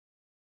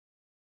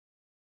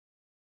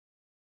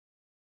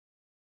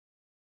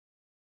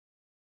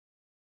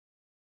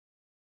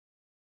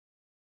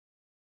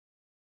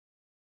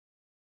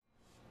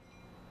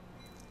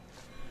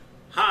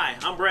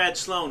I'm Brad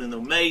Sloan, and the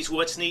Maze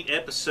What's Neat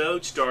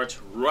episode starts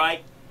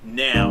right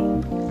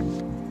now.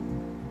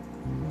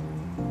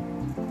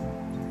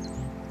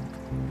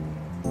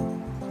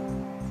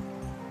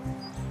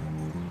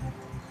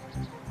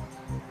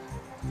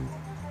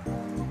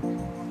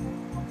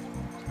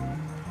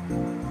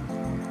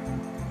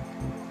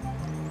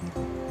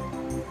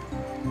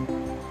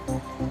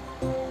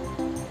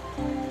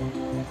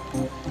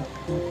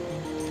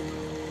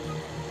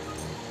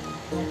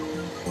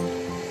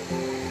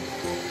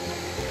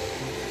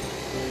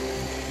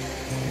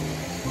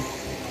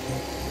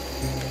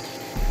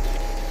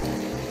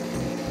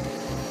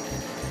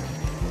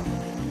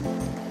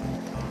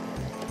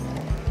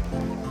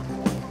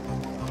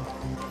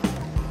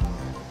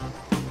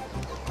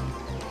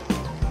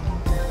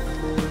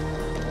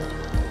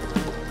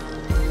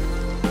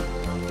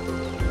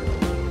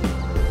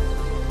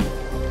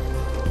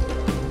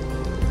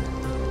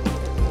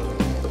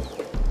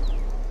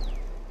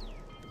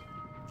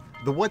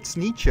 The What's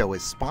Neat Show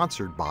is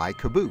sponsored by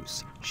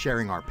Caboose,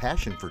 sharing our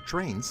passion for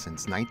trains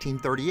since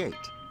 1938.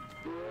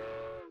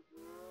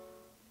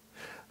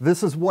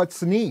 This is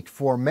What's Neat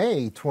for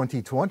May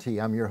 2020.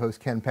 I'm your host,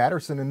 Ken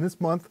Patterson, and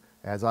this month,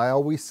 as I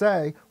always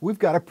say, we've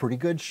got a pretty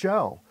good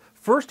show.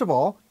 First of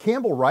all,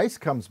 Campbell Rice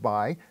comes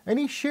by and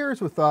he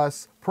shares with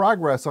us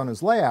progress on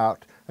his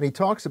layout, and he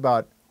talks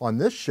about, on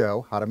this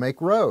show, how to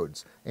make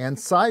roads and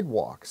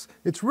sidewalks.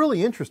 It's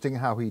really interesting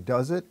how he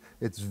does it.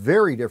 It's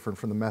very different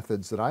from the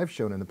methods that I've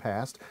shown in the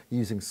past,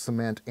 using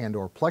cement and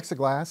or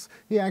plexiglass.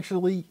 He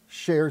actually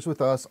shares with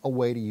us a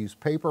way to use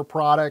paper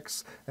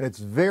products, and it's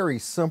very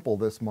simple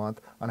this month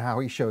on how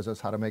he shows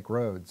us how to make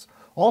roads.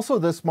 Also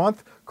this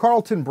month,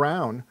 Carlton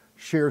Brown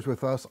shares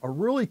with us a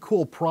really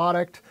cool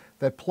product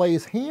that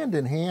plays hand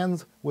in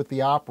hand with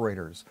the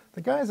operators, the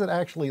guys that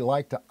actually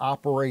like to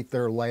operate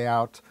their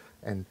layout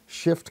and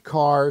shift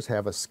cars,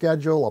 have a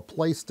schedule, a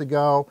place to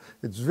go.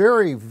 It's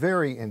very,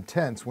 very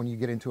intense when you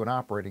get into an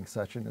operating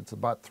session. It's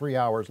about 3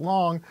 hours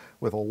long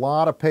with a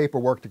lot of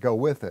paperwork to go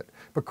with it.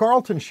 But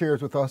Carlton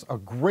shares with us a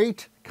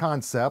great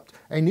concept,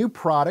 a new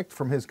product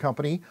from his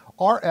company,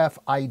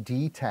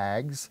 RFID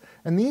tags.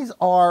 And these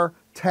are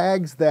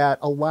tags that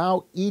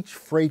allow each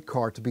freight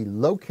car to be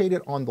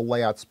located on the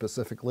layout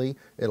specifically.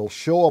 It'll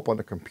show up on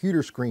the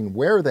computer screen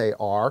where they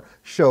are,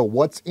 show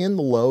what's in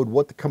the load,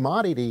 what the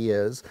commodity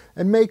is,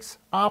 and makes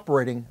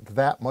operating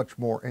that much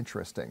more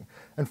interesting.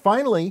 And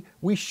finally,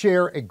 we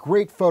share a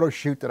great photo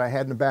shoot that I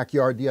had in the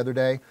backyard the other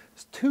day.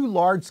 It's two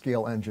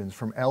large-scale engines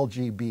from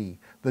LGB,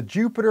 the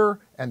Jupiter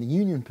and the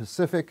Union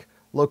Pacific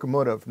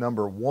locomotive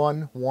number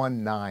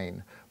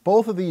 119.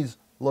 Both of these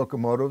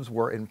locomotives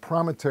were in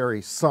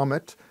Promontory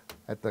Summit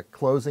at the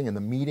closing and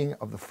the meeting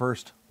of the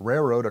first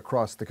railroad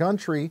across the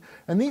country.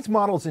 And these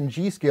models in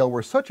G-scale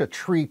were such a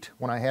treat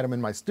when I had them in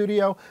my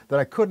studio that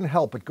I couldn't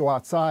help but go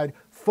outside,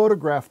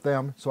 photograph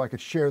them so I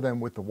could share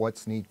them with the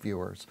What's Neat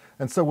viewers.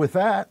 And so with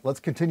that, let's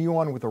continue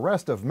on with the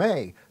rest of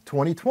May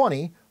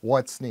 2020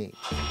 What's Neat.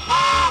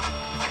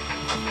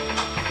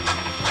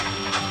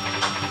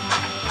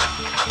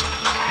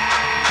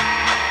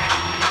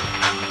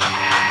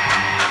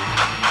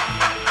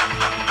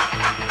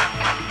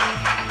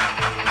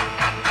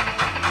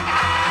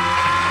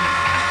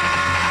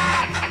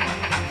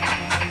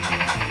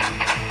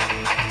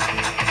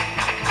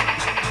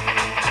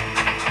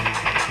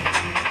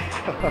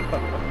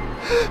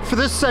 For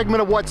this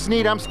segment of What's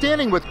Neat, I'm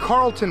standing with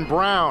Carlton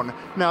Brown.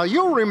 Now,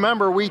 you'll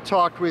remember we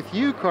talked with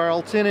you,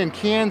 Carlton, in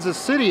Kansas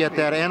City at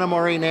that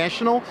NMRA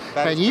National,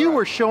 and you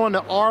were showing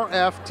the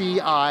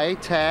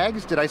RFID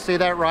tags. Did I say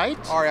that right?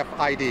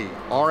 RFID.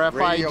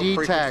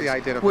 RFID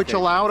tags, which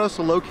allowed us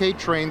to locate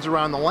trains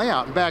around the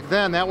layout. And back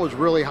then, that was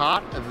really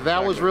hot.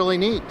 That was really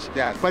neat.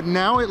 Yes. But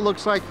now it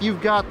looks like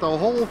you've got the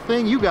whole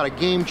thing. You've got a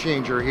game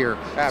changer here.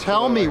 Absolutely.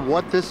 Tell me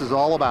what this is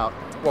all about.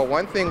 Well,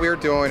 one thing we're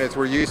doing is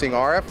we're using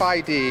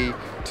RFID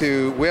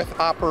with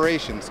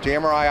operations,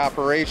 JMRI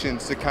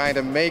operations, to kind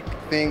of make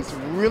things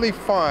really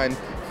fun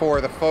for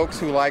the folks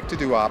who like to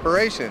do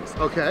operations.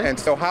 Okay. And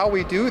so how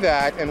we do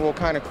that, and we'll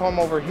kind of come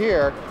over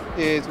here,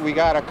 is we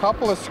got a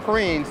couple of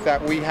screens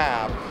that we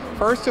have.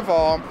 First of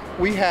all,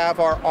 we have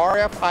our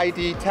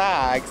RFID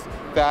tags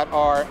that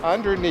are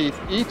underneath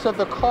each of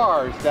the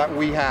cars that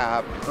we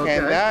have. Okay.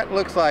 And that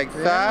looks like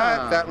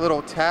that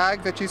little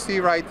tag that you see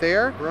right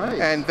there. Right.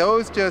 And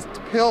those just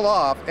peel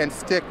off and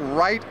stick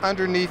right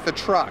underneath the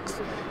trucks.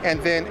 And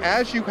then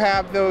as you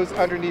have those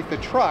underneath the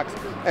trucks,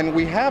 and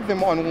we have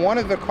them on one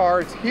of the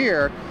cars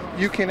here,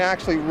 you can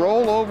actually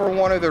roll over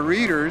one of the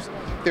readers.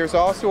 There's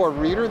also a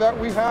reader that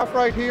we have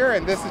right here,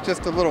 and this is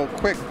just a little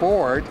quick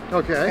board.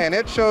 Okay. And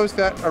it shows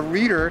that a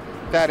reader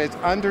that is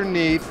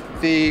underneath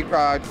the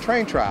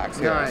train tracks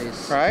here.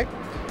 Nice. Right?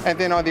 And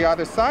then on the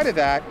other side of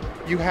that,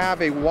 you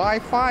have a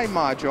Wi-Fi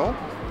module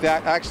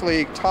that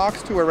actually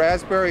talks to a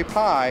Raspberry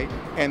Pi,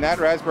 and that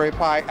Raspberry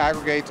Pi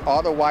aggregates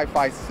all the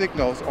Wi-Fi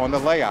signals on the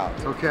layout.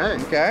 Okay.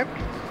 Okay?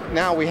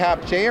 Now we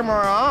have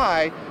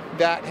JMRI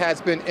that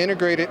has been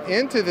integrated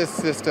into this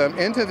system,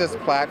 into this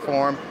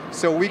platform,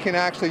 so we can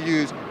actually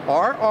use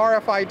our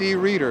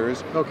RFID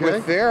readers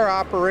with their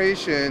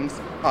operations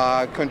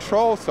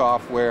control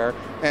software,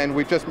 and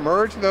we just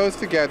merged those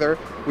together.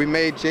 We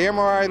made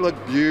JMRI look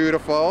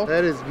beautiful.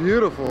 That is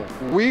beautiful.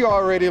 We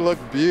already look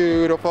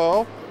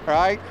beautiful,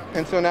 right?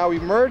 And so now we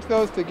merge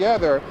those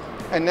together,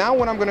 and now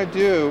what I'm going to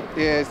do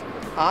is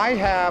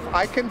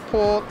I can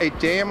pull a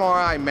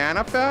JMRI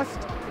manifest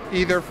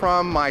either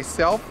from my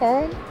cell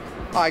phone,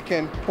 I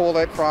can pull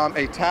it from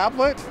a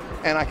tablet,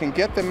 and I can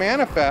get the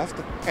manifest,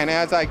 and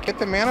as I get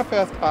the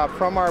manifest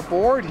from our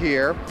board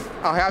here,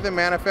 I'll have the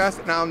manifest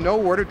and I'll know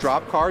where to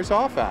drop cars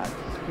off at.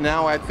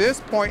 Now at this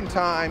point in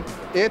time,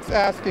 it's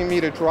asking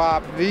me to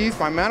drop these.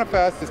 My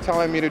manifest is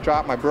telling me to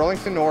drop my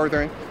Burlington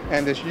Northern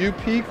and this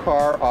UP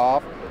car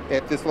off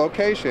at this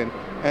location.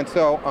 And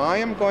so I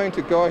am going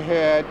to go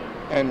ahead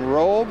and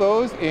roll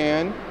those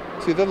in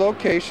to the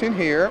location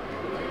here.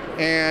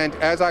 And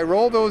as I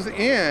roll those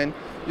in,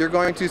 you're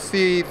going to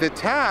see the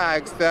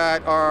tags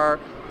that are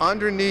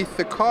underneath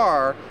the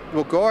car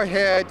will go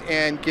ahead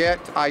and get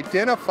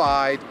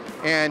identified,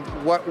 and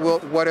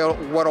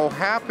what'll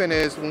happen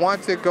is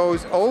once it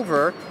goes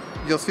over,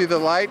 you'll see the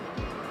light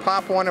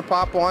pop on and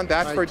pop on.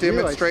 That's for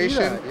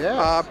demonstration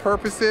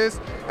purposes.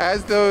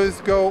 As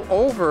those go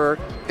over,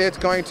 it's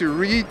going to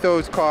read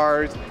those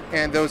cars,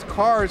 and those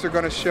cars are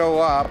going to show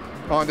up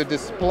on the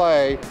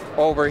display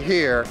over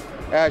here,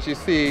 as you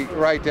see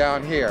right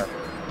down here.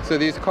 So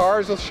these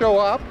cars will show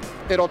up.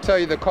 It'll tell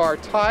you the car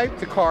type,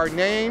 the car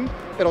name.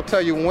 It'll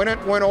tell you when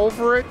it went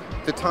over it,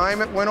 the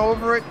time it went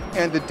over it,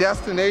 and the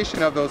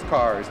destination of those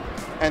cars.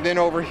 And then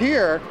over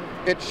here,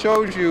 it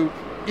shows you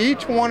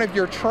each one of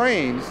your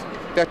trains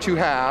that you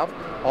have,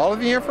 all of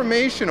the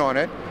information on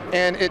it,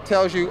 and it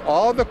tells you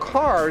all the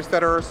cars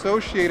that are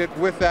associated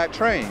with that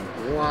train.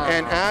 Wow.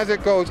 And as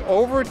it goes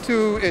over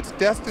to its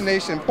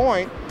destination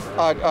point,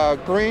 a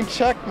green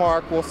check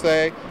mark will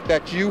say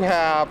that you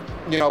have,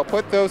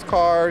 put those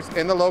cars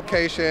in the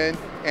location,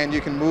 and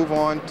you can move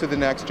on to the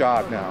next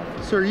job now.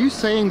 So are you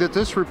saying that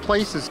this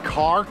replaces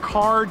car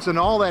cards and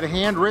all that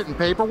handwritten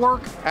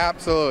paperwork?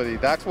 Absolutely,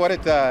 that's what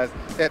it does.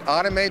 It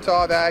automates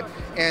all that,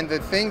 and the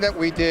thing that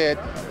we did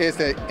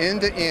is an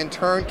end-to-end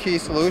turnkey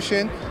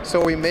solution,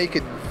 so we make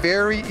it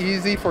very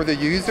easy for the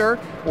user.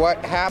 What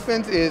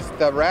happens is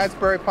the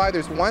Raspberry Pi,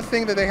 there's one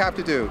thing that they have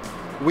to do.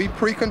 We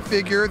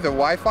pre-configure the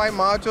Wi-Fi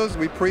modules,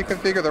 we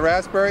pre-configure the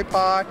Raspberry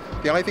Pi.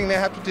 The only thing they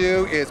have to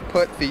do is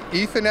put the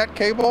Ethernet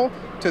cable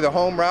to the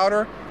home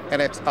router,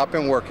 and it's up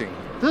and working.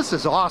 This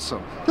is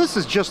awesome. This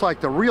is just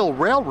like the real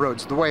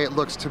railroads, the way it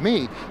looks to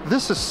me.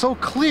 This is so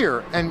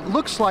clear and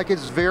looks like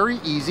it's very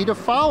easy to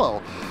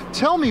follow.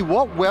 Tell me,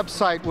 what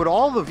website would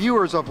all the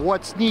viewers of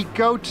What's Neat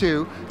go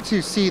to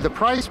see the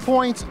price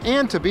points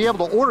and to be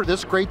able to order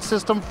this great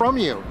system from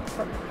you?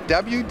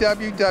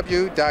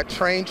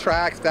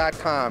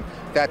 www.traintracks.com.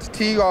 That's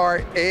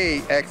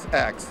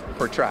TRAXX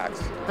for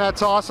tracks.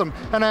 That's awesome.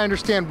 And I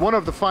understand one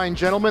of the fine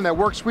gentlemen that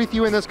works with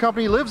you in this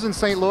company lives in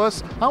St.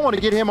 Louis. I want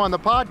to get him on the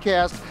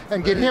podcast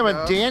and get him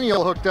and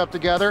Daniel hooked up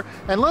together.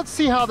 And let's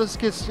see how this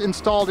gets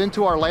installed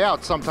into our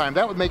layout sometime.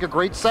 That would make a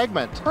great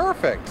segment.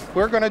 Perfect.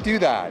 We're going to do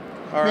that.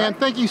 All Man, right.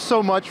 thank you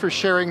so much for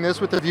sharing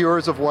this with the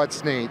viewers of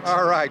What's Neat.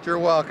 All right, you're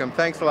welcome.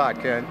 Thanks a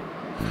lot, Ken.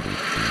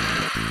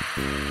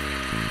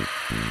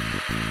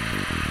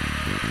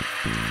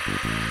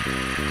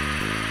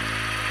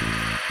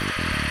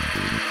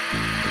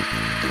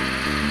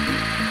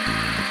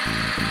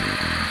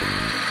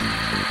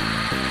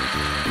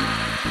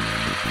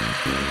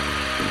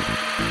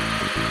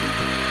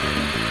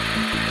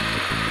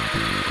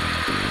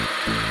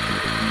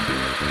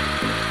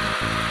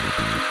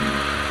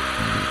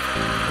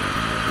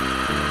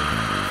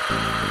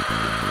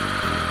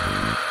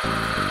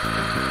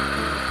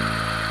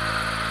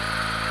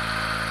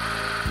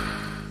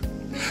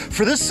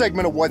 For this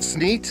segment of What's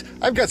Neat,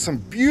 I've got some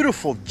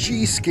beautiful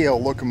G-scale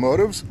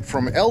locomotives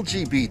from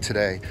LGB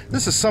today.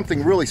 This is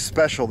something really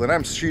special that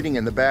I'm shooting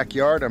in the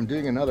backyard. I'm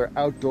doing another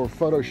outdoor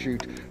photo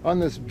shoot on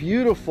this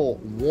beautiful,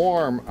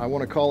 warm, I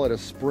want to call it a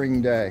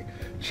spring day.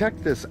 Check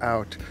this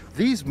out.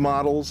 These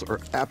models are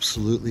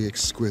absolutely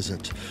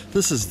exquisite.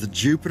 This is the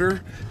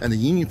Jupiter and the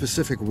Union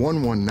Pacific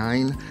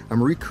 119.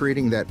 I'm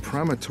recreating that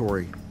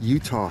Promontory,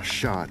 Utah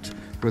shot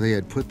where they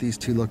had put these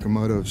two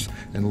locomotives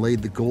and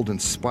laid the golden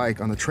spike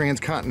on the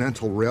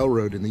Transcontinental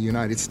Railroad in the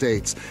United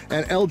States.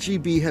 And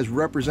LGB has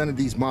represented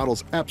these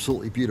models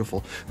absolutely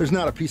beautiful. There's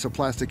not a piece of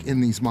plastic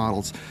in these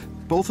models.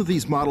 Both of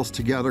these models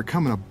together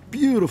come in a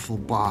beautiful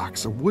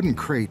box. A wooden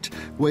crate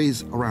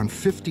weighs around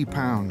 50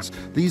 pounds.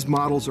 These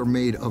models are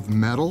made of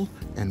metal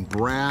and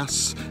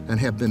brass and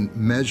have been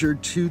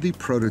measured to the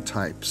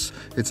prototypes.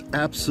 It's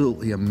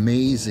absolutely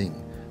amazing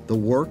the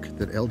work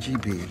that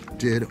LGB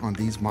did on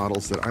these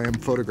models that I am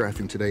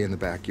photographing today in the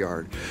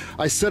backyard.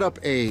 I set up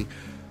a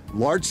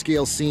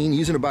large-scale scene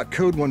using about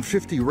code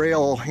 150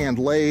 rail hand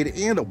laid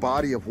and a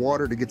body of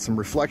water to get some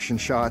reflection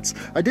shots.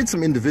 I did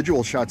some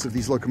individual shots of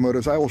these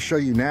locomotives. I will show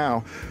you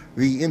now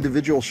the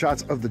individual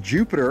shots of the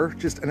Jupiter.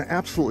 Just an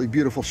absolutely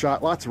beautiful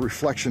shot, lots of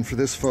reflection for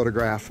this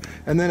photograph.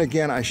 And then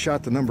again, I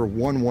shot the number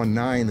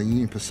 119, the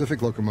Union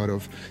Pacific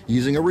locomotive,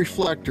 using a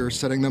reflector,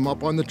 setting them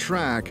up on the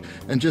track,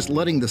 and just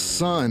letting the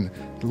sun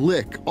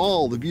lick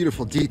all the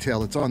beautiful detail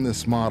that's on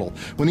this model.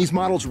 When these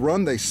models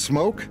run, they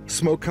smoke.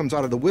 Smoke comes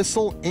out of the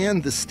whistle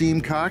and the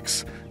steam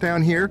cocks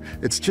down here.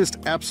 It's just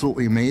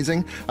absolutely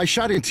amazing. I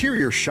shot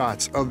interior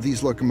shots of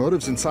these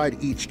locomotives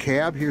inside each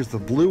cab. Here's the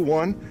blue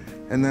one.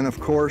 And then, of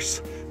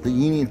course, the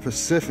Union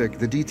Pacific.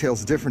 The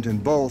detail's different in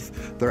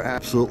both. They're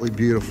absolutely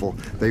beautiful.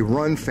 They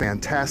run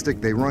fantastic.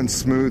 They run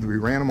smooth. We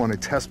ran them on a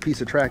test piece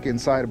of track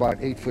inside, about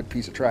an 8-foot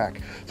piece of track.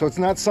 So it's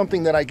not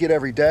something that I get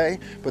every day,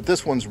 but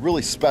this one's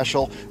really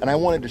special, and I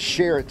wanted to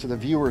share it to the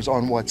viewers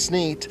on What's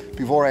Neat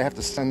before I have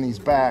to send these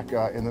back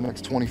in the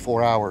next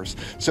 24 hours.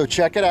 So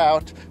check it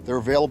out. They're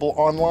available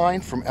online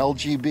from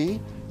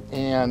LGB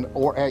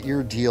or at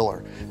your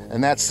dealer.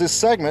 And that's this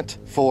segment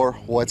for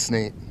What's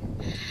Neat.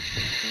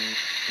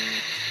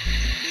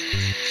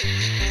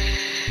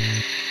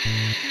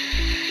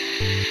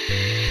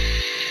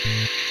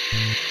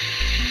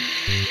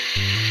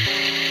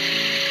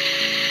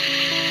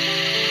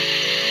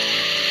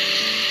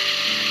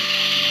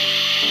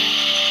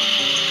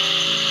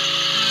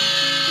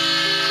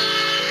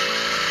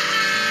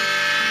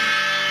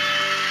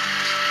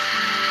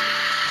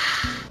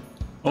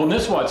 On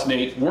this What's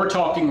Neat, we're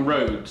talking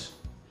roads.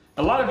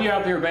 A lot of you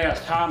out there have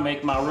asked how I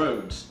make my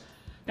roads.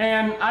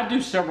 And I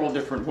do several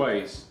different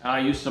ways. I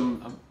use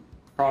some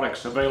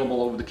products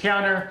available over the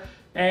counter,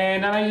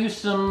 and I use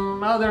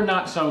some other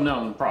not so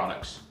known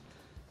products.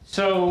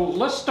 So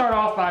let's start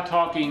off by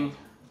talking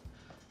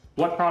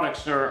what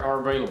products are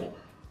available.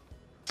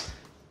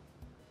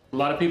 A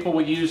lot of people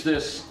will use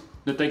this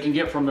that they can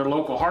get from their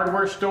local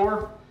hardware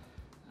store.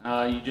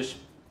 You just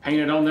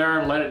paint it on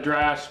there, let it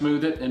dry,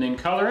 smooth it, and then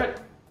color it.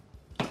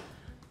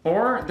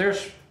 Or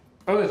there's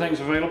other things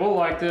available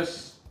like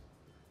this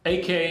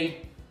AK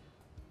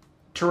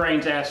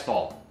Terrains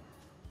asphalt.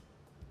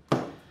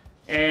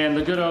 And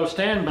the good old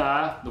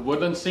standby, the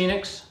Woodland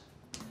Scenics,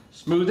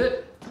 smooth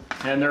it,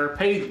 and their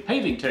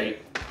paving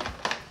tape.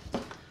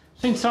 I've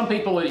seen some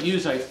people that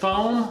use a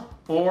foam,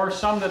 or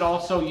some that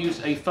also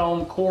use a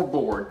foam core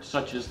board,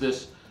 such as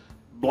this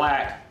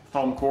black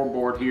foam core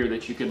board here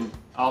that you can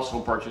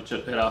also purchase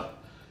at a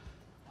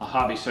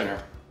hobby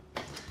center.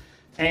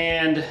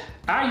 And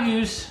I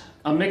use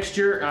a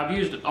mixture. I've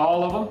used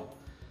all of them,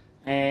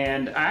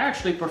 and I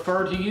actually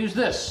prefer to use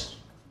this.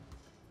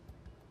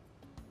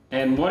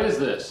 And what is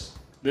this?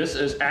 This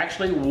is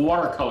actually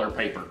watercolor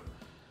paper.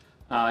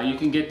 You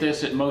can get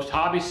this at most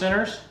hobby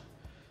centers,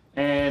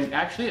 and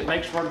actually it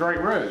makes for a great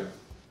road.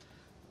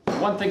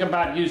 One thing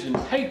about using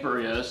paper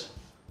is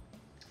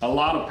a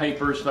lot of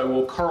papers, they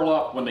will curl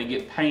up when they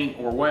get paint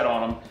or wet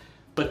on them,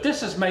 but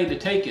this is made to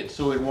take it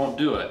so it won't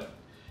do it.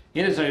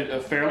 It is a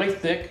fairly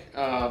thick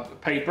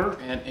paper,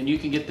 and you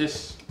can get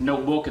this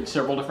notebook in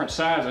several different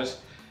sizes.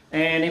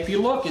 And if you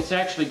look, it's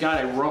actually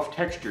got a rough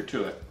texture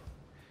to it.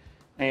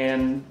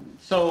 And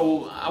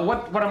so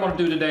what I'm going to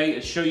do today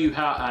is show you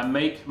how I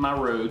make my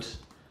roads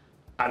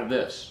out of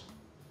this.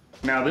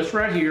 Now this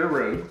right here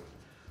road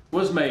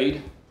was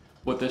made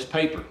with this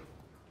paper.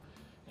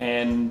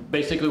 And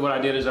basically what I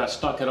did is I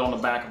stuck it on the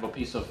back of a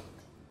piece of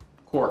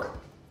cork.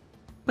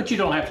 But you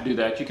don't have to do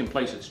that. You can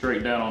place it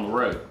straight down on the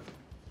road.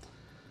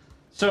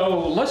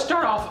 So let's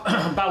start off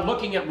by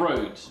looking at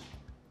roads.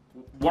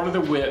 What are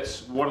the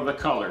widths? What are the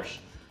colors?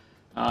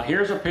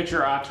 Here's a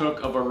picture I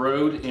took of a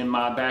road in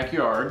my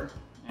backyard,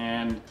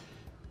 and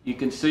you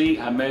can see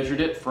I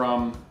measured it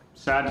from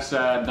side to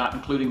side, not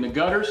including the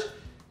gutters.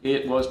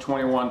 It was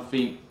 21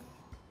 feet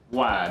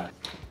wide.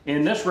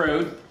 In this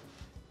road,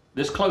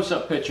 this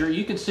close-up picture,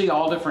 you can see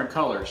all different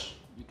colors.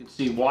 You can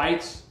see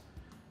whites,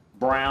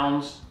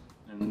 browns,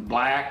 and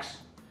blacks.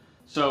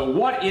 So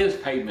what is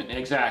pavement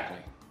exactly?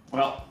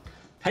 Well,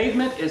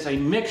 pavement is a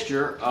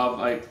mixture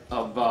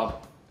of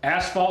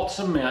asphalt,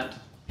 cement,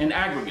 and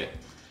aggregate.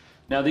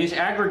 Now these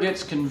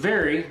aggregates can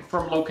vary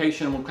from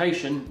location to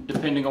location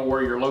depending on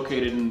where you're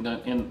located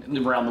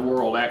around the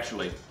world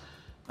actually.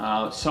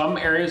 Some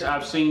areas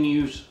I've seen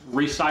use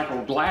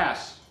recycled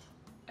glass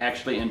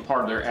actually in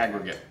part of their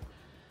aggregate.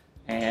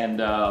 And,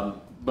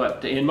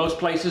 but in most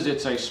places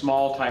it's a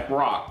small type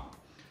rock.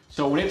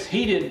 So when it's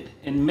heated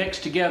and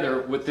mixed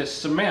together with this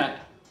cement,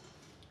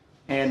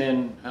 and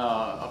then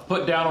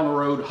put down on the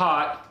road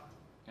hot,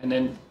 and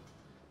then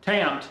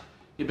tamped,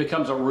 it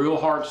becomes a real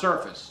hard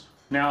surface.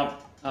 Now,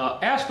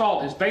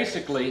 asphalt is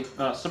basically,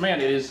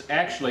 cement is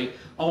actually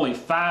only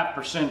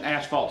 5%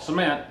 asphalt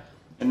cement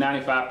and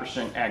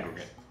 95%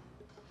 aggregate.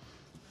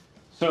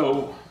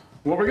 So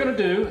what we're going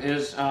to do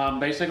is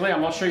basically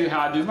I'm going to show you how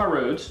I do my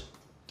roads.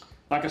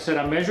 Like I said,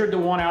 I measured the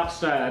one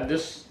outside.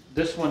 This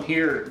one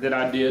here that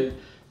I did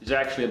is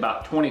actually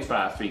about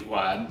 25 feet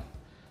wide.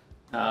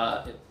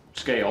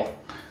 Scale.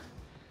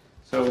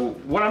 So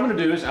what I'm going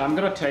to do is I'm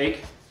going to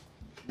take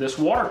this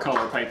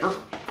watercolor paper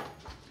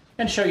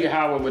and show you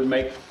how we would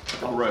make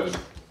a road.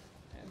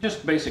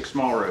 Just basic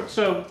small road.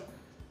 So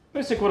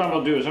basically what I'm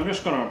gonna do is I'm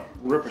just gonna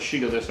rip a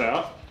sheet of this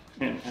out.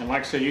 And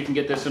like I said, you can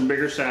get this in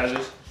bigger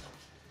sizes.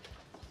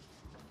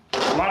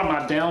 A lot of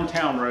my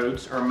downtown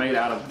roads are made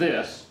out of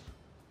this.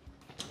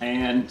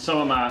 And some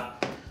of my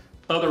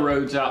other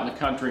roads out in the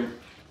country,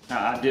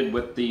 I did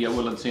with the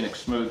Woodland Scenic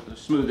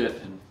Smooth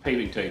It and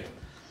paving tape.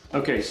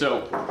 Okay,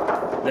 so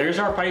there's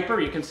our paper.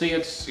 You can see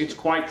it's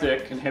quite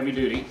thick and heavy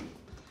duty.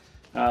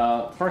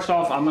 First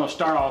off, I'm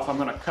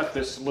gonna cut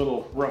this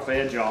little rough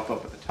edge off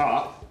up at the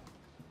top.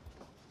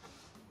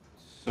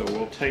 So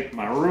we'll take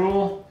my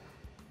rule,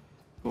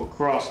 go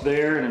across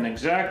there and an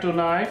X-Acto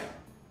knife,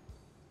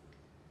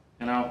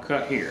 and I'll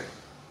cut here.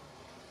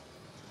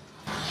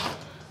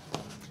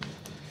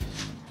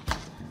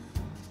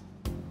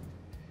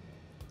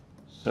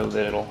 So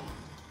that it'll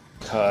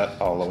cut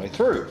all the way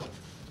through.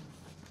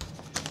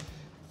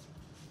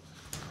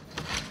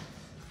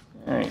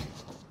 All right.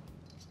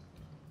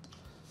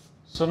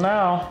 So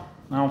now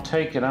I'll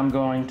take it, I'm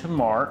going to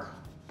mark.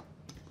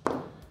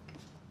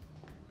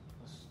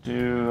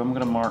 I'm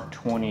gonna mark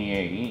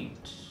 28.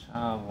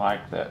 I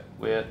like that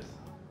width.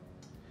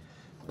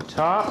 The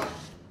top.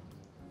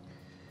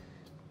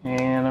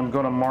 And I'm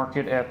gonna mark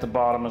it at the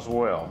bottom as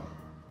well.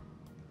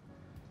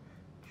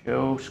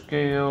 Joe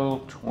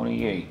scale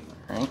 28.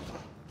 Right.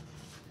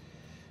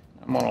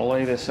 I'm going to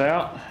lay this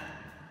out.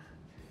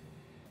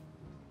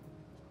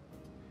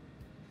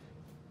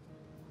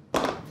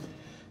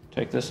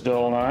 Take this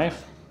dull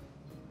knife.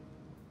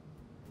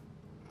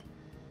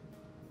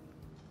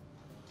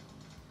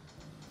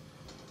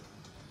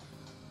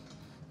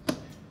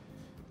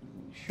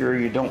 Sure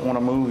you don't want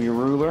to move your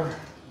ruler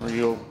or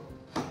you'll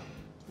pretty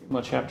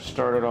much have to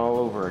start it all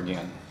over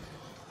again.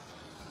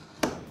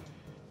 All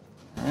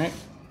right,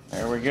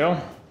 there we go.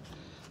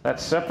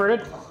 That's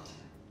separated.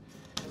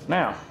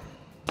 Now,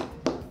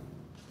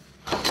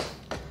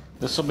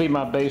 this will be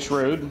my base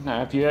road.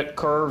 Now, if you had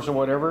curves or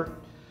whatever,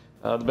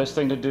 the best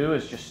thing to do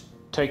is just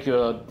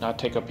I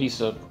take a piece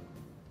of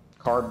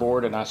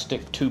cardboard and I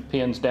stick 2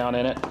 pins down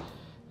in it,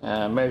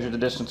 measure the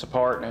distance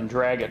apart and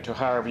drag it to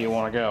however you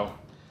want to go.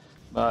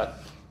 But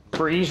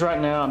for ease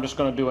right now, I'm just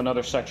going to do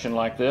another section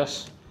like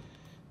this.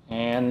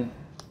 And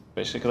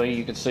basically,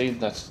 you can see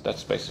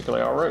that's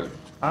basically our road.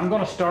 I'm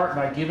going to start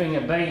by giving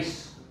a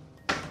base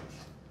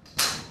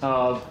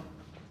of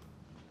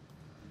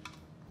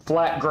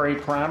flat gray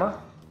primer.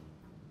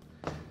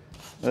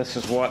 This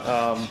is what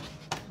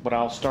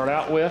I'll start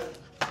out with.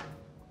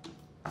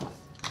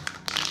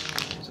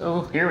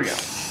 So here we go.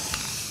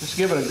 Just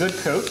give it a good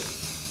coat.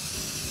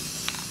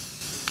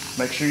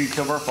 Make sure you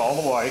cover up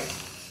all the white.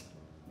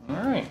 All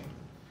right.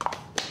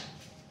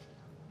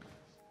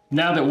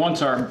 Now that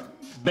once our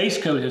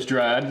base coat has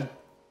dried,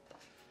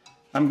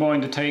 I'm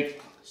going to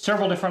take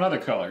several different other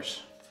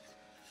colors.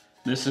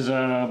 This is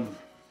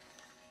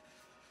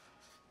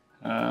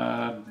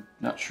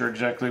not sure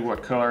exactly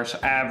what color. It's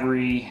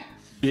Ivory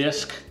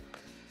Bisque.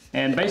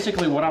 And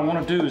basically what I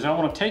want to do is I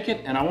want to take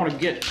it and I want to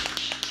get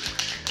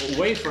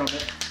away from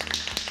it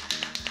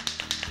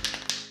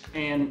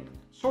and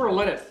sort of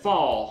let it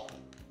fall,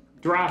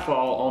 dry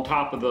fall on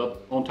top of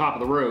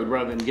the road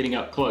rather than getting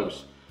up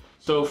close.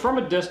 So from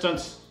a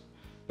distance,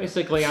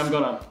 basically I'm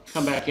going to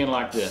come back in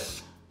like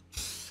this.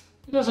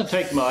 It doesn't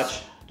take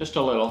much, just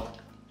a little,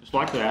 just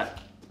like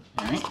that.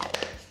 All right.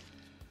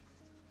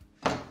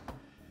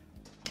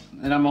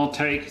 Then I'm going to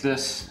take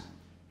this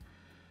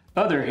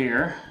other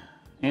here,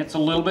 and it's a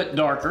little bit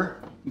darker.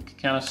 You can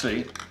kind of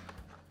see.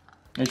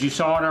 As you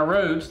saw in our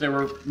roads, there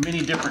were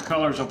many different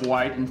colors of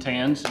white and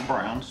tans and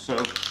browns. So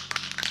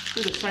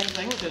do the same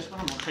thing with this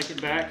one. I'm going to take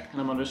it back and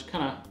I'm going to just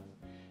kind of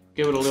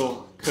give it a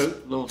little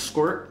coat, a little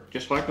squirt,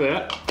 just like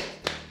that.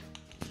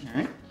 All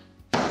right.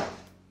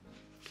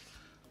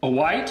 A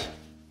white,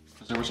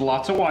 because there was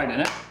lots of white in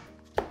it.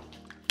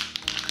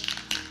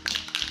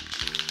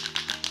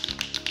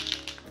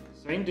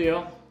 Same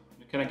deal.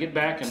 Kind of get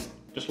back and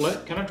just let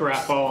it kind of dry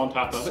fall on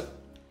top of it.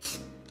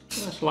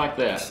 Just like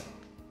that.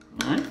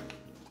 All right.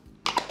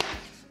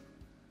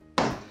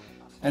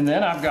 And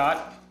then I've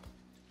got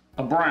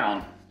a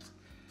brown.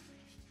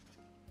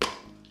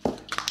 And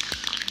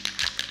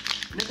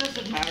it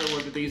doesn't matter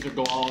whether these are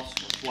gloss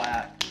or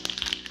flat.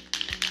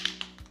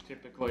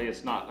 Typically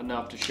it's not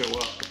enough to show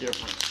up the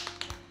difference.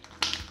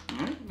 All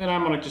right. Then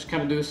I'm going to just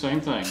kind of do the same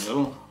thing.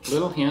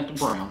 Little hint of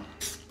brown.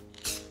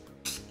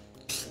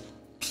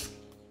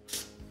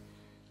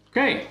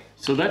 Okay,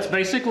 so that's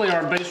basically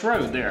our base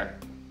road there.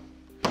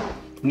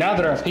 Now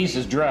that our piece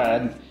is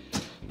dried,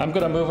 I'm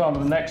going to move on to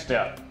the next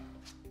step.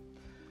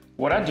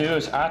 What I do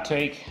is I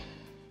take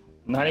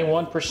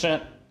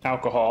 91%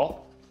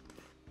 alcohol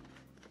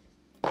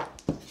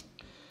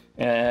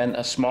and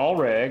a small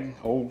rag,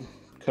 old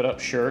cut up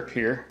shirt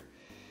here,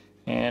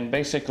 and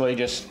basically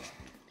just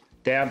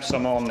dab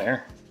some on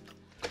there.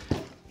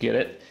 Get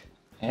it?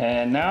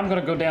 And now I'm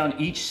going to go down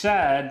each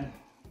side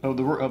of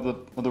the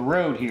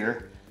road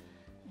here.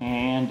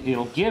 And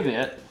it'll give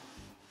it,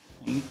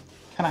 you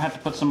kind of have to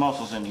put some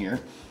muscles in here,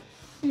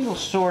 it'll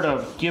sort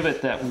of give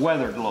it that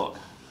weathered look.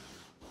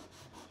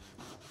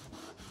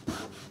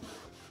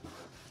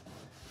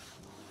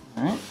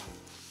 All right.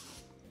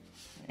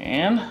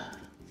 And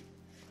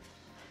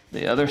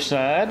the other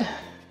side.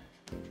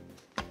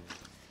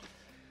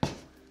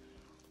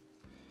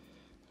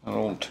 I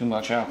don't want too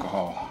much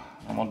alcohol.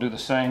 I'm gonna do the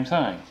same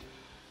thing.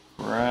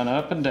 Right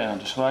up and down,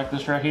 just like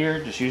this right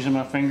here, just using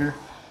my finger.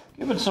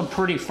 Give it some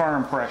pretty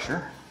firm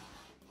pressure.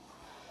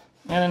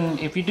 And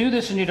if you do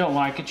this and you don't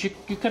like it,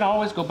 you can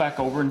always go back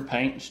over and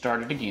paint and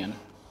start it again.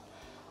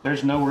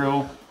 There's no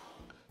real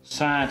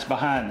science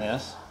behind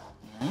this.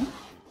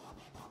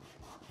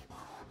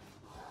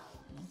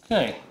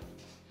 Okay.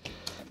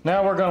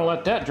 Now we're gonna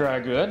let that dry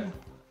good.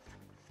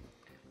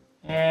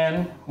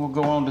 And we'll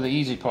go on to the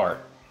easy part.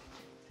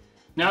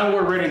 Now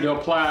we're ready to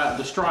apply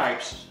the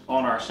stripes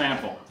on our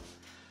sample.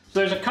 So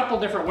there's a couple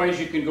different ways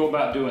you can go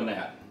about doing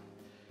that.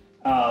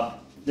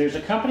 There's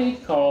a company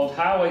called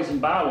Highways and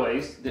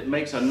Byways that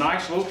makes a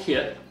nice little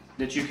kit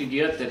that you can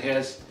get that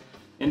has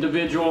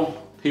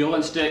individual peel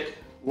and stick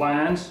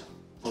lines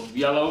of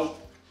yellow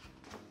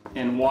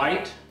and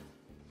white.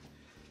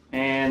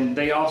 And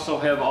they also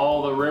have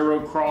all the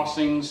railroad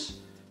crossings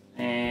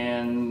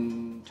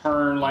and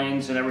turn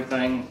lanes and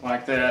everything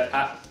like that.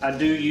 I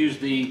do use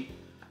the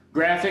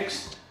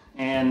graphics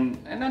and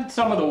then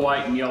some of the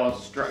white and yellow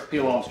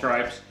peel-on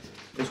stripes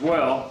as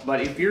well. But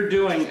if you're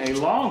doing a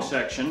long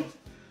section,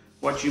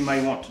 what you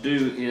may want to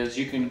do is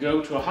you can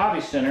go to a hobby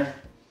center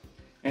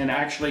and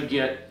actually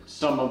get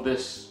some of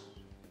this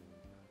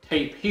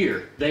tape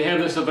here. They have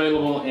this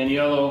available in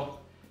yellow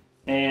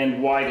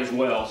and white as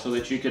well, so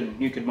that you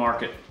can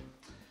mark it.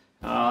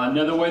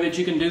 Another way that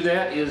you can do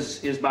that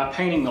is by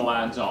painting the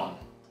lines on.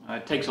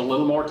 It takes a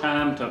little more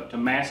time to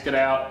mask it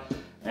out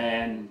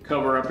and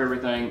cover up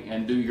everything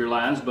and do your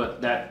lines,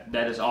 but that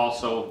is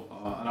also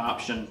an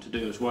option to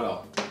do as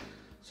well.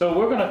 So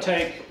I'm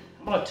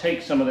gonna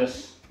take some of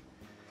this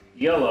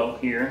yellow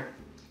here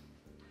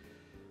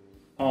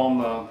on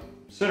the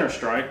center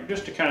stripe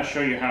just to kind of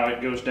show you how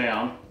it goes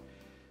down.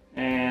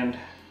 And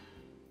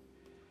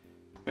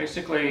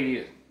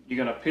basically you're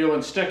gonna peel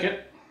and stick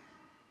it,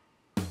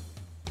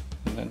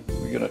 and then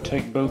we're gonna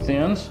take both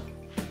ends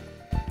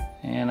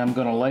and I'm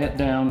gonna lay it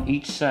down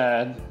each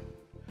side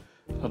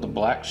of the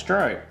black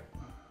stripe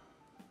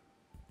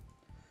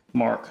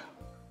mark.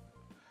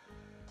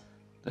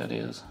 That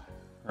is,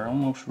 we're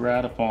almost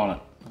right up on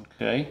it.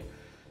 Okay,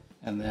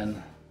 and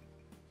then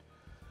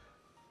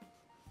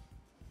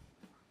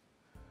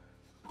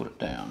put it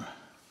down.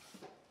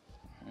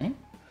 All right.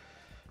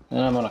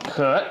 Then I'm going to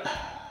cut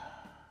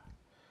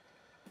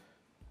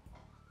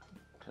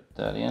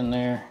that in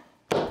there,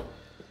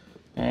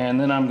 and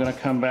then I'm going to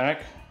come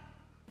back,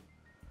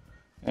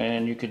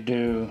 and you could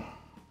do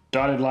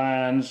dotted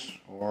lines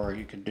or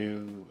you could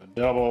do a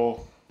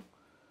double,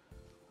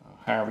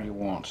 however you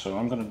want. So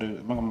I'm going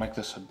to make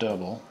this a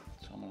double.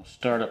 So I'm going to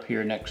start up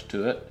here next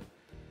to it.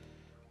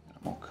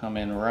 I'm going to come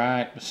in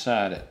right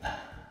beside it,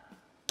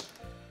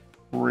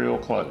 real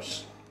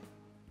close.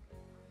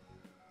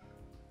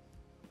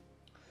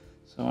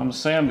 So I'm going to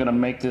say I'm going to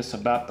make this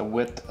about the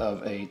width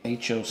of a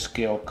HO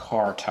scale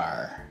car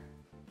tire,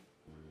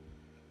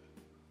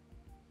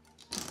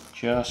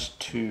 just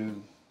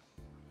to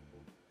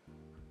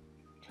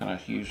kind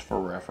of use for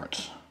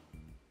reference.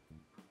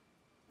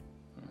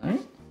 All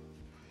right,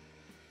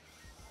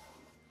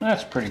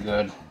 that's pretty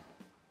good.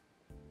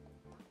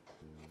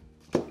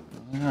 All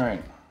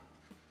right.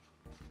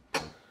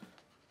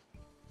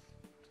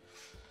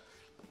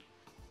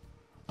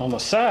 On the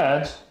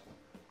sides,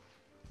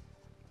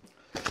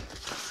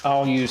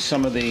 I'll use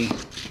some of the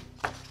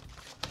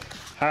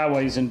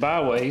Highways and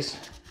Byways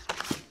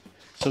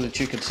so that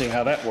you can see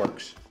how that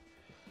works.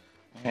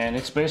 And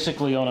it's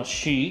basically on a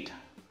sheet,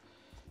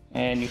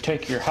 and you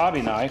take your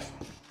hobby knife.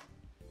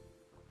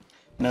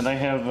 Now they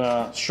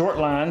have short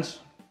lines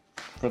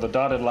for the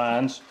dotted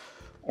lines,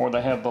 or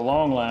they have the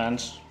long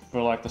lines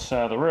for like the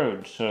side of the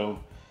road. So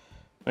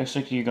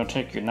basically you're going to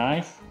take your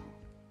knife,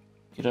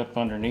 get up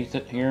underneath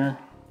it here.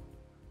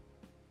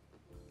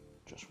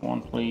 Just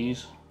one,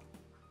 please.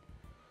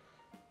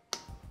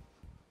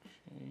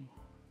 Okay.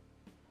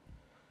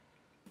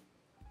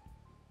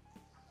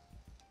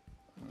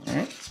 All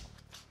right.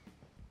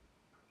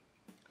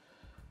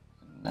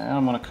 Now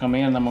I'm going to come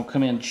in, and I'm going to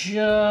come in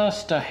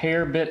just a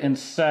hair bit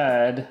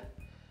inside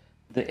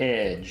the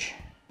edge.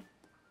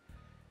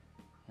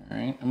 All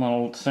right, I'm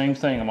going to, same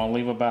thing, I'm going to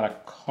leave about a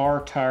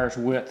car tire's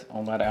width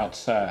on that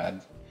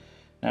outside.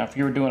 Now if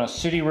you were doing a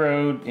city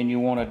road and you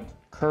wanted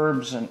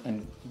curbs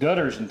and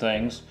gutters and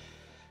things,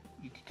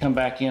 you could come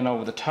back in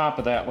over the top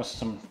of that with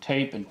some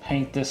tape and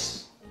paint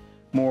this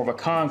more of a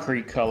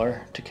concrete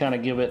color to kind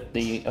of give it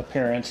the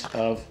appearance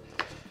of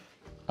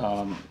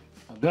a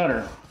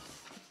gutter.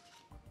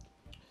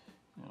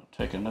 I'll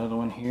take another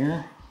one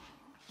here.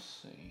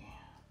 Let's see.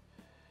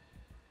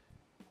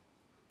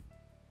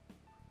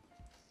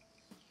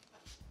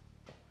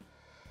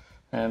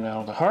 And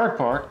now the hard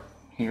part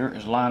here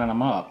is lining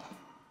them up.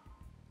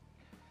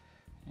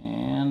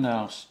 And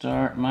I'll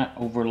start, might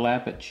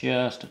overlap it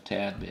just a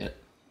tad bit.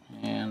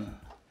 And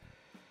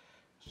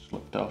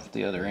slipped off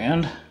the other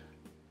end.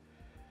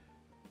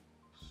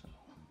 So,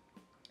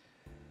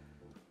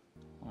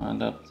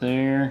 lined up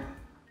there,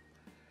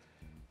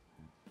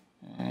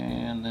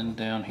 and then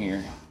down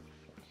here.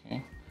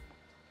 Okay,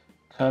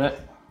 cut it,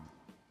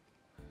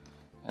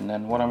 and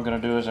then what I'm going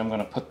to do is I'm going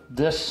to put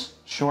this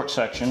short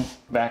section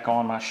back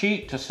on my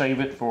sheet to save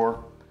it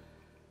for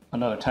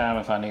another time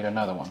if I need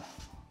another one.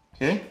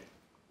 Okay.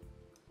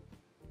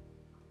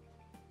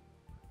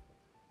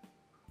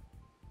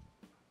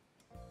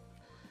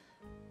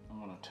 I'm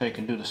going to take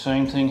and do the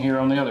same thing here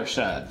on the other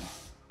side.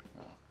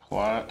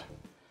 Apply it.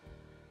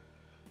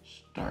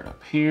 Start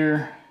up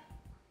here.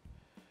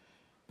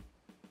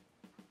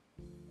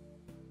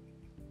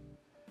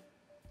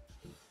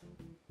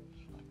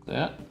 Like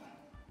that.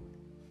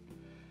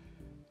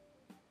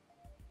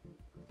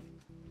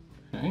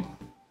 Okay.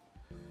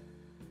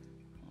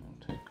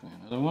 I'll take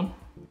another one.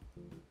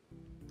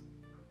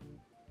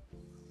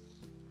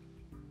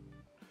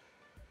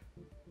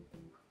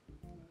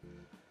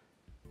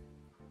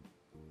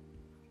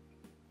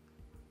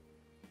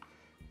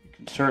 You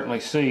can certainly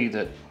see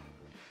that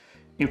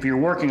if you're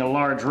working a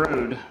large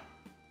road,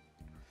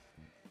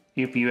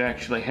 if you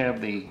actually have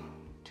the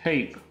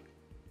tape,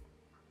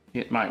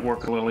 it might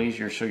work a little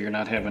easier so you're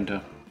not having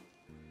to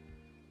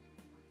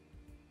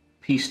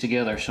piece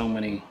together so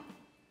many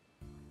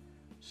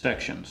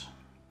sections.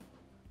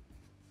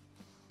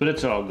 But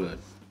it's all good.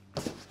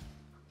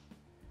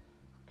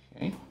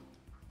 Okay.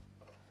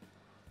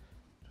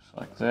 Just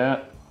like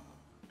that.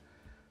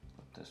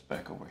 Put this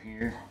back over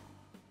here.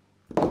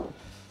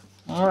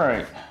 All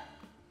right.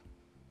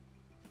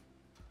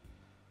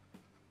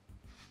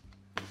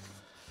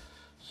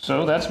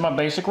 So that's my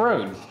basic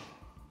road.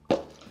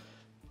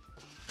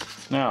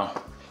 Now,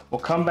 we'll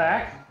come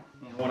back,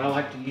 and what I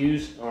like to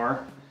use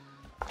are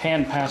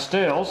pan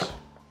pastels,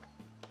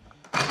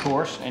 of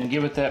course, and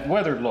give it that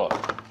weathered look.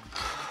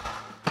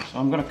 So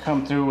I'm going to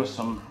come through with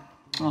some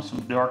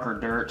darker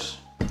dirts,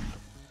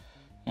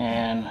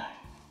 and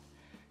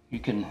you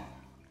can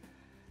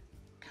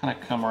kind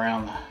of come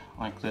around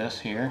like this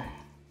here.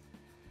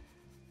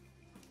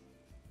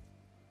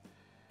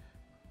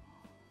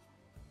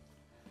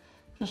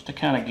 Just to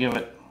kind of give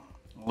it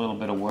a little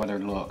bit of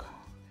weathered look.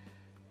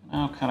 And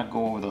I'll kind of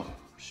go over the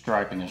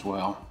striping as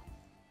well.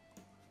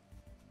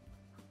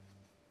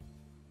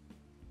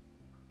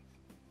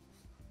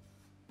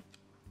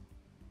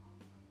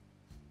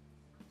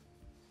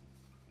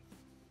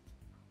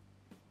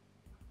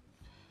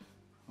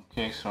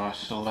 Okay, so I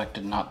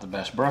selected not the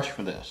best brush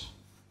for this.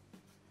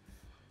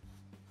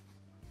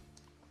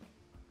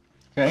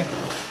 Okay,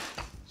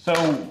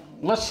 so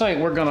let's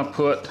say we're going to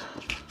put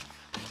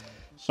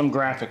some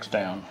graphics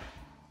down.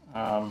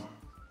 In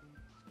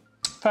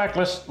fact,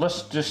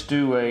 let's just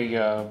do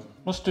a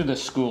let's do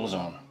this school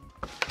zone.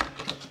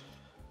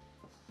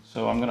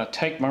 So I'm going to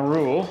take my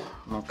rule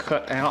and I'll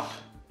cut out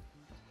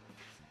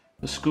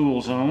the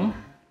school zone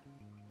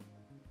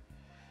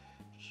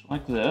just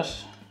like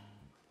this.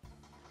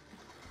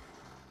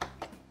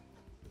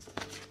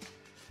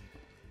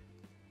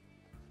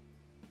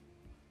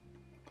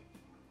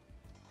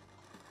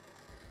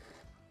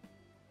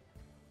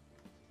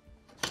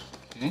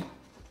 Okay.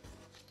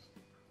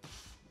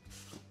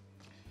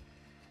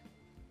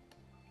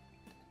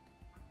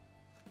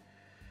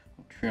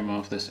 Trim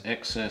off this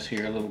excess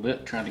here a little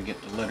bit, trying to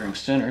get the lettering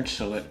centered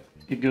so that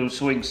it goes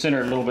so we can center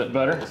it a little bit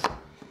better.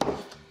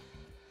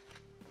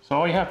 So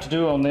all you have to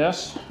do on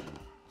this,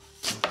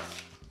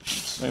 let's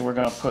say we're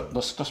going to put,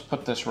 let's just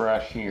put this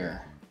right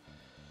here.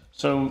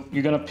 So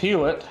you're going to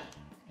peel it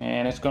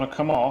and it's going to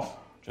come off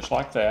just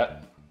like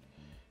that.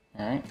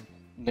 All right.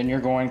 Then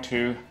you're going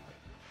to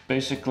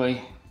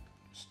basically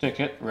stick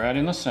it right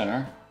in the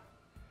center.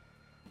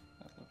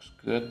 That looks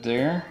good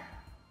there.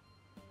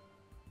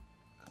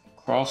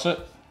 Cross it,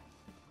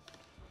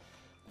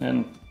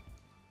 then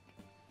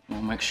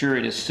we'll make sure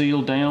it is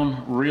sealed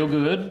down real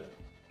good.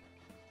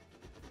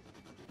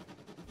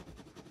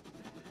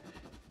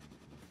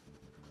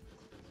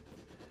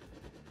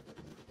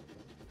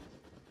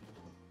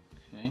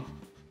 Okay,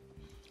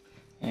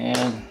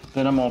 and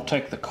then I'm going to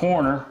take the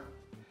corner,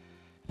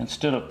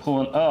 instead of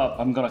pulling up,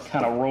 I'm going to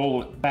kind of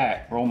roll it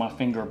back, roll my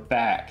finger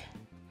back,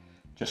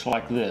 just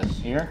like this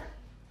here,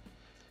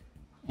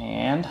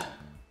 and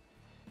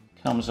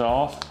comes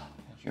off.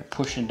 You're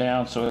pushing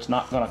down so it's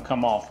not going to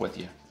come off with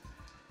you.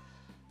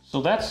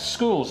 So that's the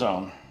school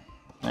zone.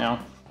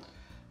 Now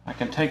I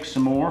can take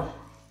some more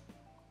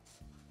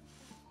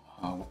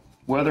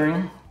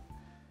weathering,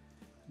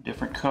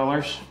 different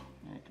colors,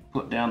 I can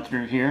put down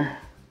through here.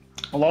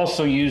 I'll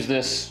also use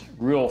this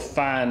real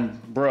fine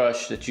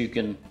brush that you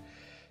can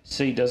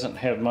see doesn't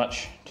have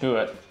much to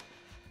it,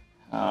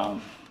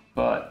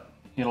 but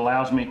it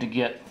allows me to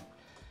get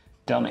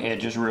down the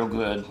edges real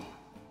good.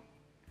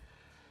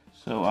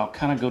 So I'll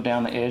kind of go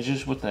down the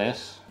edges with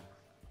this,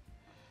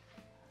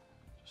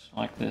 just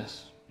like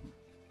this.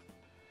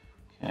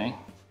 Okay,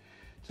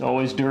 it's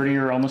always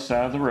dirtier on the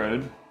side of the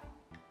road.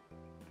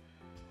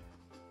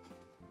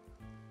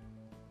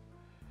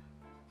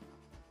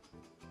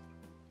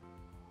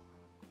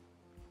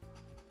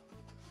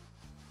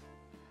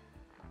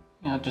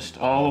 just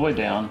all the way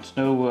down. It's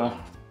no,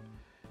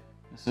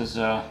 this is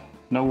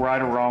no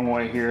right or wrong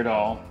way here at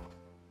all.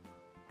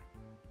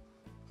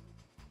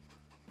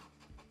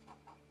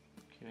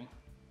 Okay.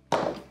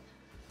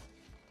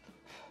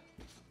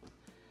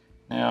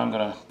 Now I'm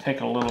going to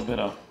take a little bit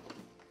of,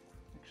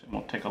 actually I'm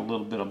going to take a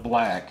little bit of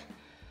black,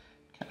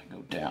 kind of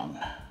go down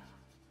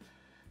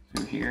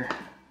through here.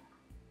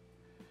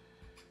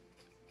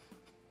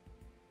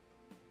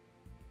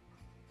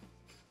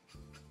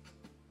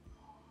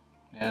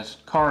 As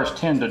cars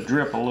tend to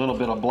drip a little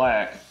bit of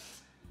black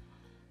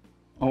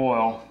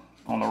oil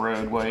on the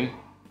roadway.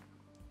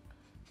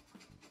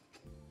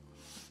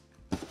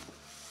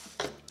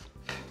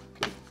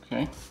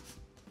 Okay,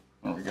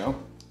 there we go.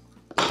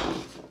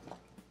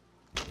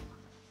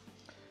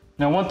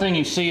 Now one thing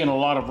you see in a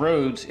lot of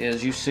roads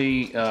is you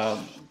see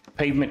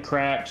pavement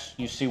cracks.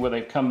 You see where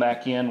they've come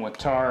back in with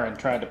tar and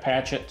tried to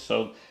patch it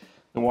so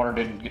the water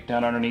didn't get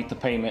down underneath the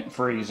pavement and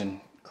freeze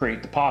and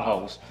create the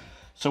potholes.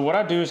 So what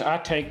I do is I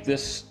take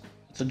this,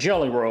 it's a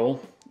jelly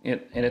roll, and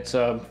it's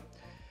the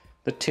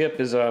tip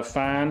is a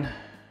fine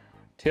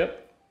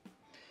tip.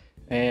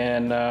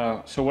 And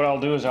so what I'll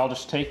do is I'll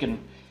just take and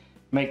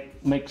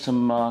make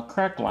some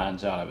crack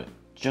lines out of it.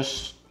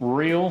 Just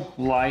real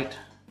light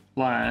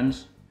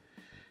lines.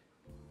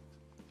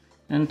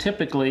 And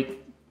typically,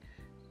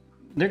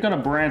 they're gonna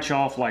branch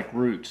off like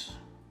roots.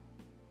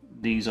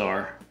 These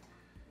are.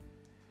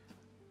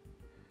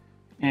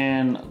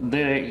 And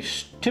they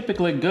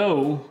typically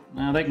go,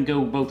 now they can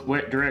go both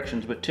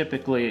directions, but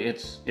typically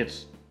it's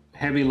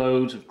heavy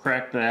loads have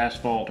cracked the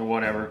asphalt or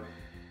whatever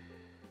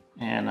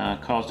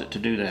and caused it to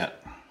do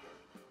that.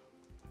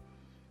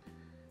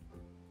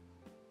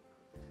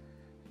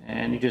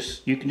 And you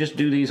can just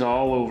do these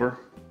all over,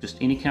 just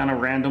any kind of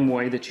random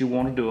way that you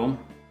want to do them.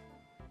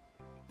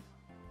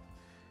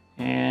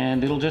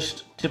 And it'll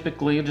just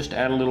typically just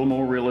add a little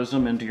more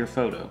realism into your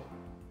photo.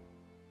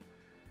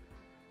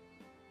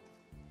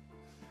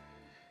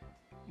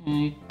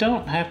 You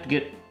don't have to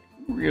get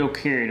real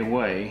carried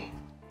away.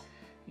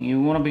 You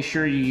want to be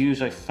sure you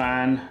use a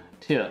fine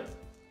tip.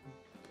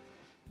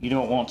 You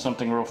don't want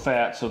something real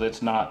fat so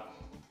that's not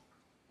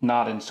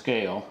in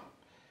scale.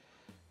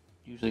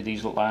 Usually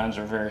these lines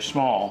are very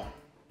small.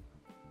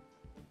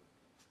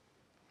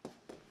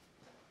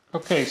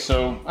 Okay,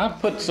 so I've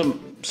put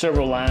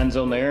several lines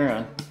on there. I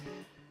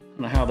don't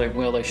know how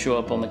well they show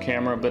up on the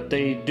camera, but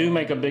they do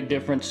make a big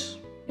difference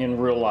in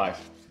real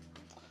life.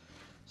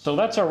 So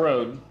that's our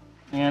road.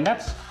 And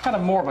that's kind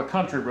of more of a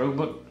country road,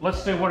 but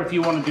let's say what if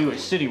you want to do a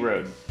city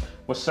road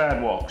with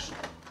sidewalks.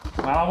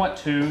 Well, I went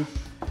to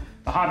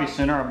the hobby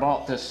center, I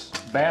bought this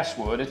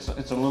basswood. It's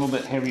a little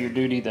bit heavier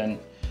duty than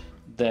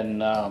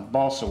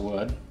balsa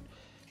wood.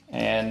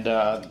 And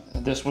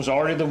this was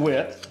already the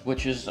width,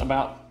 which is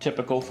about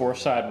typical for a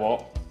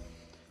sidewalk.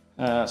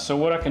 So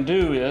what I can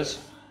do is,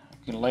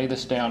 I can lay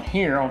this down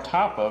here on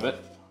top of it,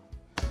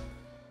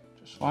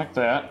 just like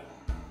that.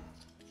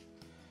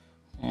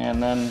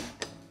 And then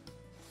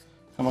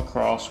come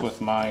across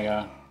with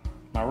my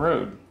my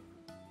road.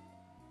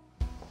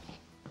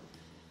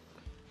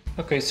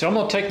 Okay, so I'm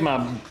going to take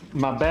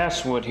my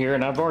basswood here,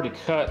 and I've already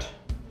cut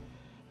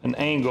an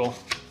angle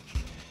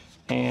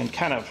and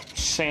kind of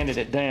sanded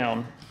it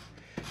down.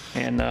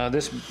 And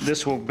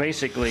this will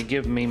basically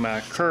give me my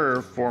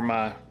curve for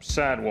my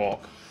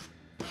sidewalk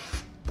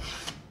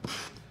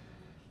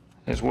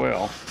as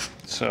well.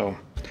 So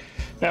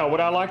now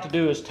what I like to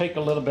do is take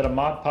a little bit of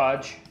Mod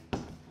Podge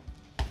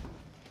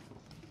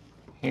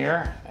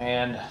here,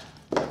 and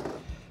I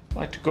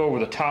like to go over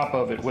the top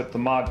of it with the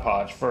Mod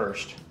Podge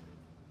first.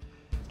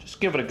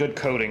 Just give it a good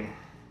coating,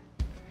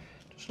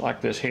 just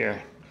like this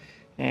here.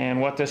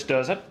 And what this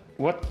does,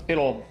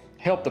 it'll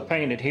help the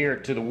paint adhere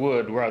to the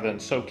wood rather than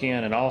soak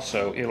in, and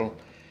also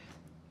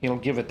it'll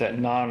give it that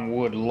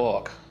non-wood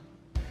look,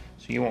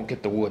 so you won't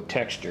get the wood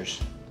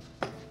textures.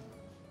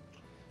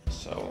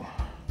 So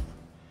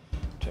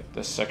take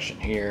this section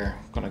here,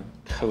 I'm going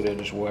to coat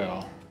it as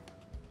well.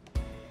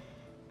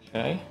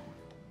 Okay.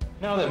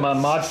 Now that my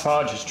Mod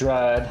Podge is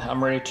dried,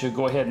 I'm ready to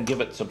go ahead and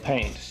give it some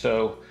paint.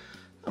 So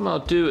what I'm going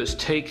to do is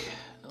take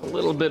a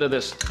little bit of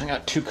this. I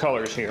got two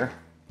colors here,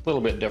 a little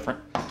bit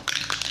different.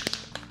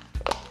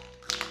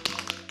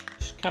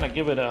 Just kind of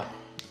give it a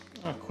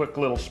quick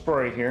little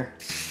spray here.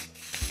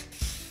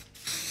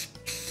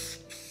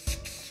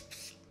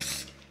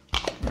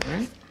 All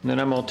right. And then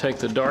I'm going to take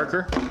the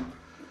darker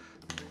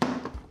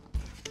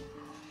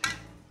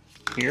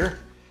here.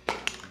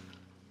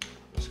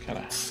 Just kind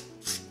of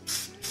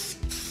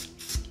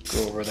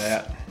go over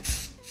that,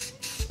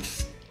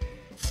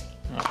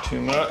 not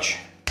too much,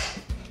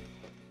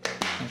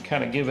 and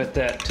kind of give it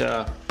that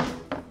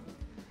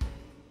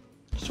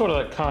sort of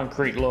that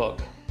concrete look.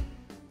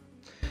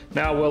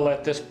 Now we'll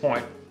at this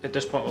point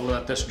we'll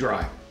let this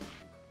dry.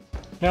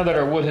 Now that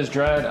our wood has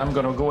dried, I'm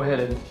going to go ahead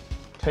and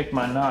take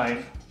my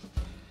knife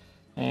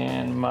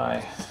and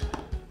my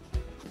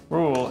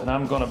rule, and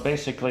I'm going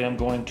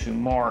to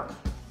mark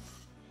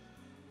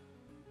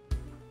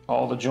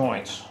all the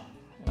joints.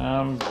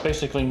 I'm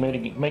basically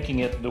making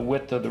it the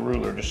width of the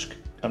ruler, just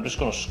I'm just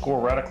going to score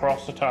right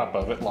across the top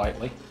of it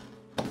lightly,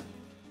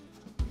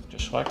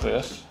 just like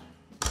this,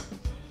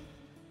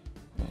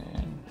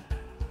 and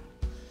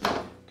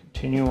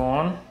continue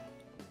on.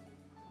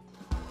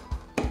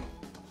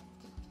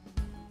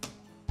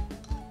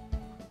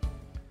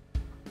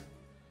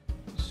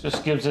 This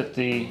just gives it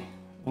the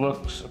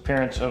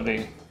appearance of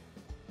the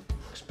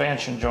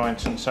expansion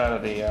joints inside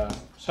of the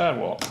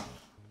sidewalk.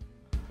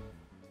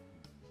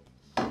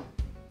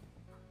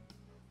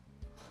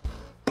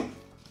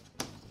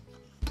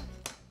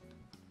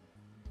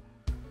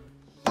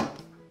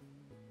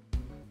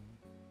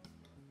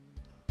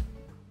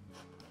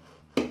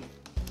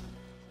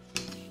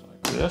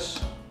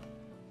 This.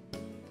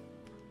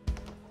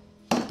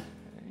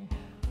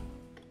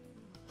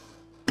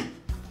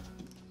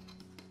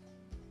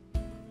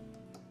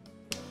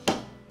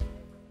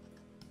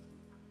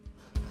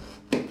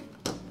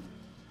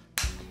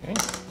 Okay.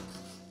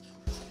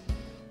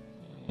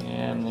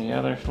 And the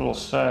other little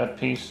side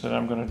piece that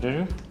I'm going to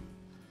do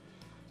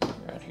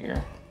right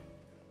here.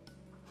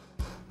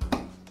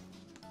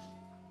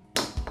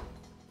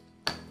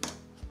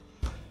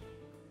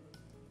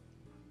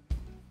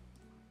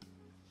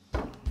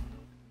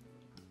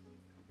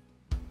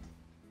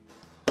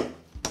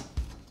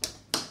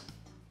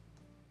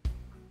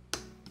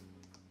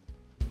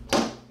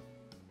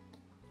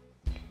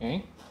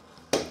 Okay.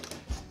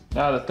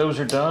 Now that those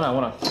are done, I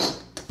want to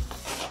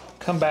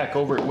come back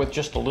over it with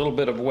just a little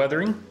bit of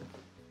weathering.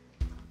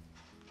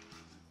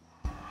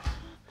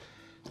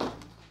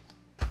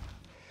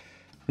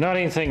 Not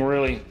anything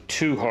really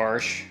too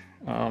harsh.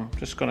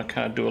 Just going to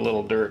kind of do a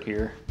little dirt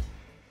here.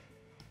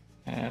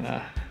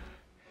 And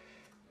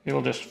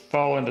it'll just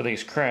fall into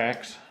these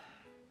cracks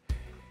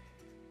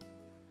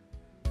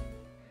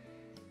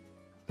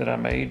that I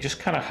made. Just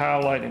kind of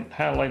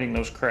highlighting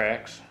those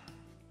cracks.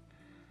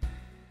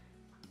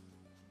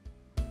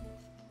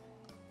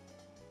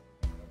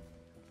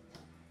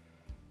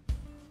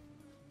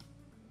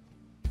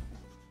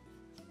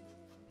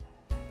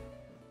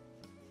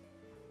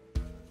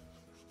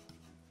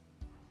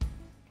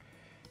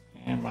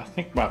 And I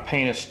think my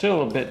paint is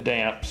still a bit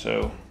damp,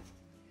 so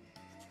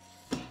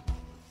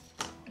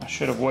I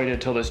should have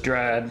waited till this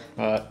dried,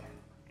 but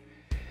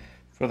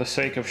for the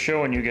sake of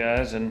showing you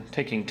guys and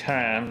taking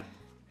time,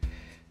 it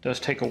does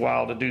take a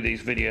while to do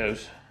these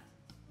videos.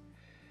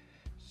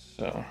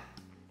 So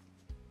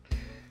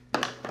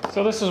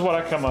this is what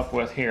I come up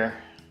with here.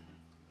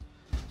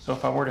 So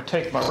if I were to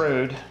take my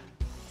road,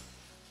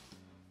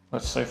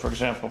 let's say for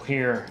example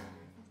here,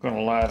 I'm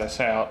going to lie this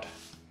out.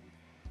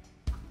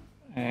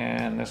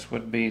 And this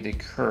would be the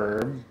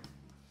curb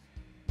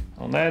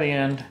on that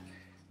end,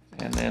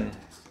 and then,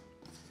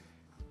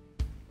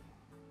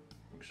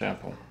 for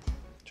example,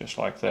 just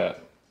like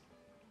that.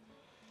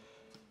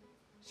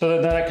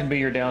 So that can be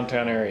your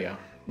downtown area.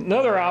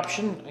 Another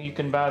option, you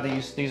can buy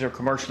these are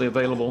commercially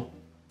available.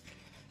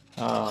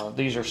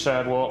 These are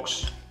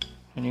sidewalks,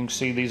 and you can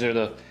see these are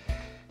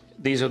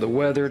the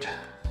weathered,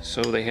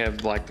 so they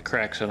have like the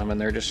cracks in them, and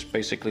they're just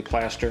basically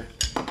plaster.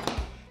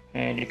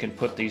 And you can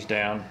put these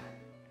down.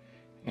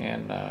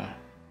 And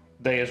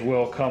they as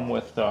well come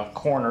with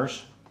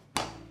corners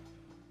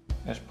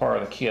as part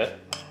of the kit,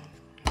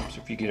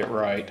 so if you get it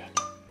right.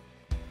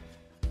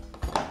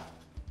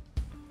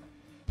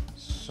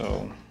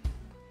 So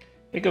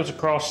it goes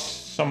across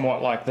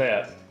somewhat like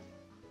that.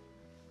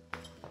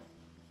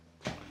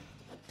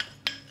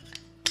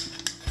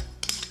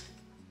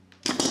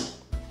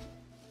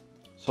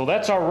 So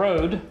that's our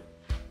road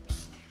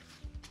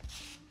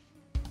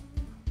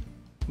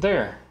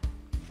there.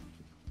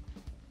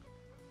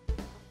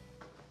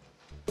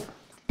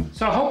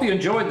 So I hope you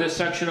enjoyed this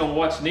section on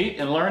What's Neat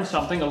and learned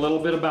something a little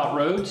bit about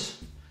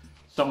roads,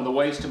 some of the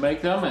ways to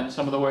make them, and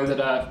some of the way that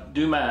I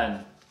do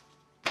mine.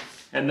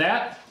 And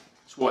that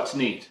is What's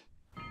Neat.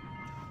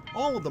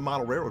 All of the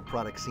model railroad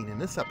products seen in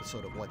this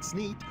episode of What's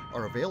Neat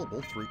are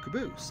available through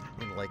Caboose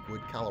in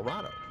Lakewood,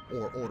 Colorado,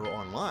 or order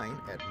online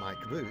at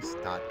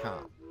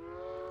mycaboose.com.